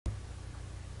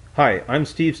Hi, I'm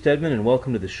Steve Stedman and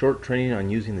welcome to the short training on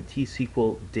using the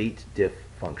T-SQL DateDiff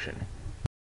function.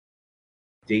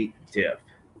 DateDiff.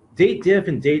 DateDiff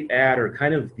and DateAdd are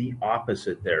kind of the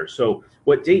opposite there. So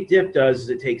what DateDiff does is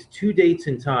it takes two dates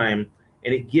in time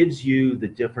and it gives you the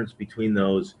difference between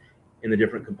those in the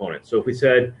different components. So if we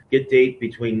said get date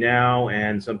between now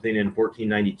and something in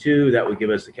 1492, that would give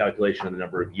us the calculation of the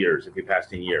number of years if we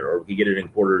passed in year, or we get it in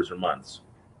quarters or months.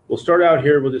 We'll start out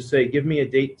here, we'll just say give me a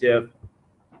DateDiff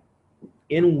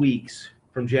in weeks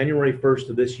from January 1st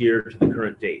of this year to the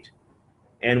current date.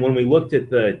 And when we looked at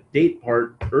the date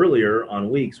part earlier on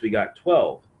weeks, we got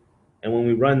 12. And when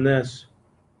we run this,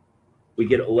 we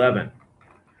get 11.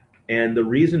 And the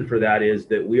reason for that is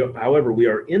that we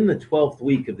are in the 12th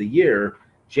week of the year.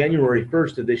 January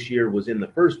 1st of this year was in the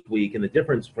first week, and the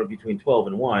difference between 12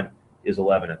 and 1 is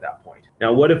 11 at that point.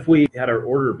 Now, what if we had our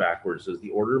order backwards? Does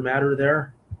the order matter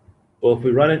there? Well, if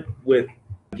we run it with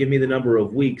give me the number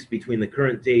of weeks between the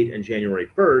current date and January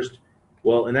 1st,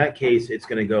 well, in that case, it's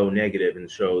going to go negative and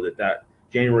show that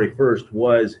January 1st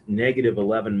was negative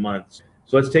 11 months.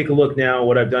 So let's take a look now.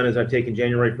 What I've done is I've taken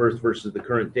January 1st versus the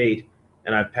current date,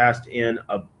 and I've passed in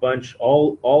a bunch,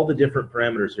 all the different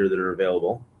parameters here that are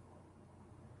available.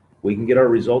 We can get our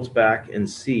results back and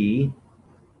see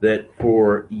that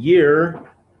for year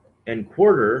and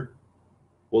quarter,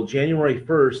 well, January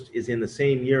 1st is in the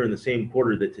same year and the same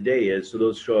quarter that today is, so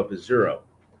those show up as 0.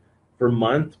 For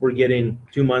month, we're getting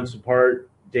 2 months apart,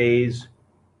 days,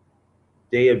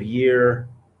 day of year,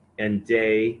 and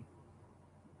day.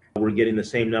 We're getting the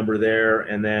same number there,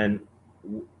 and then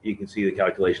you can see the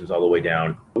calculations all the way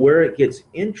down. Where it gets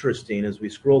interesting as we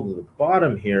scroll to the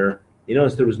bottom here, you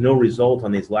notice there was no result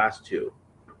on these last two.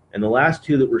 And the last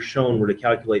two that were shown were to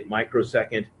calculate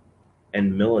microsecond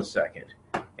and millisecond.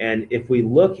 And if we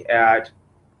look at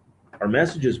our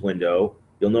messages window,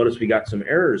 you'll notice we got some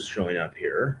errors showing up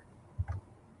here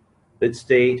that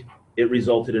state it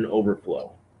resulted in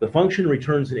overflow. The function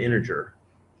returns an integer,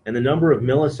 and the number of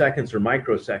milliseconds or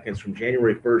microseconds from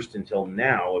January 1st until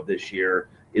now of this year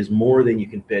is more than you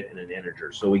can fit in an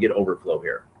integer. So we get overflow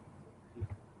here.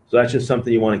 So that's just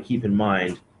something you want to keep in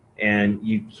mind. And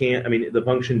you can't, the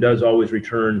function does always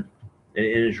return an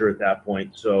integer at that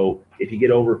point. So if you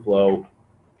get overflow,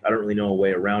 I don't really know a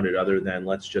way around it other than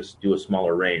let's just do a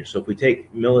smaller range. So if we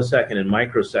take millisecond and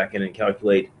microsecond and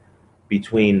calculate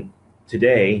between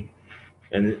today,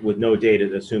 and with no date,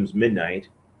 it assumes midnight.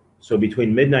 So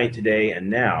between midnight today and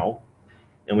now,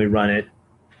 and we run it,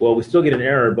 well, we still get an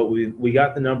error, but we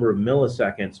got the number of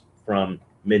milliseconds from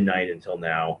midnight until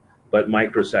now, but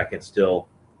microsecond still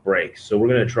breaks. So we're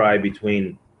going to try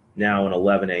between now and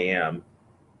 11 a.m.,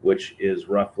 which is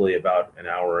roughly about an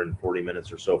hour and 40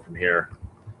 minutes or so from here.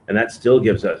 And that still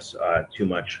gives us too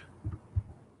much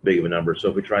big of a number. So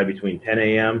if we try between 10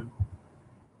 a.m.,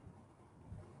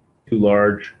 too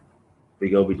large. We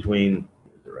go between,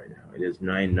 right now it is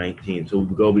 9:19, so we'll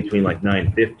go between like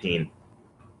 9:15, and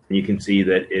you can see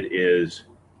that it is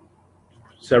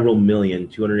several million,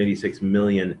 286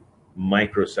 million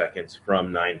microseconds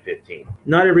from 9:15.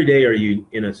 Not every day are you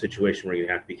in a situation where you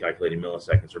have to be calculating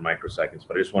milliseconds or microseconds,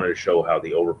 but I just wanted to show how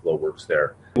the overflow works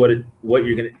there.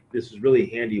 This is really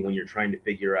handy when you're trying to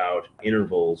figure out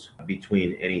intervals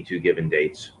between any two given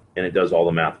dates, and it does all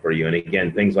the math for you. And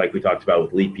again, things like we talked about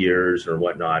with leap years or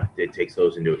whatnot, it takes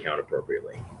those into account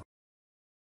appropriately.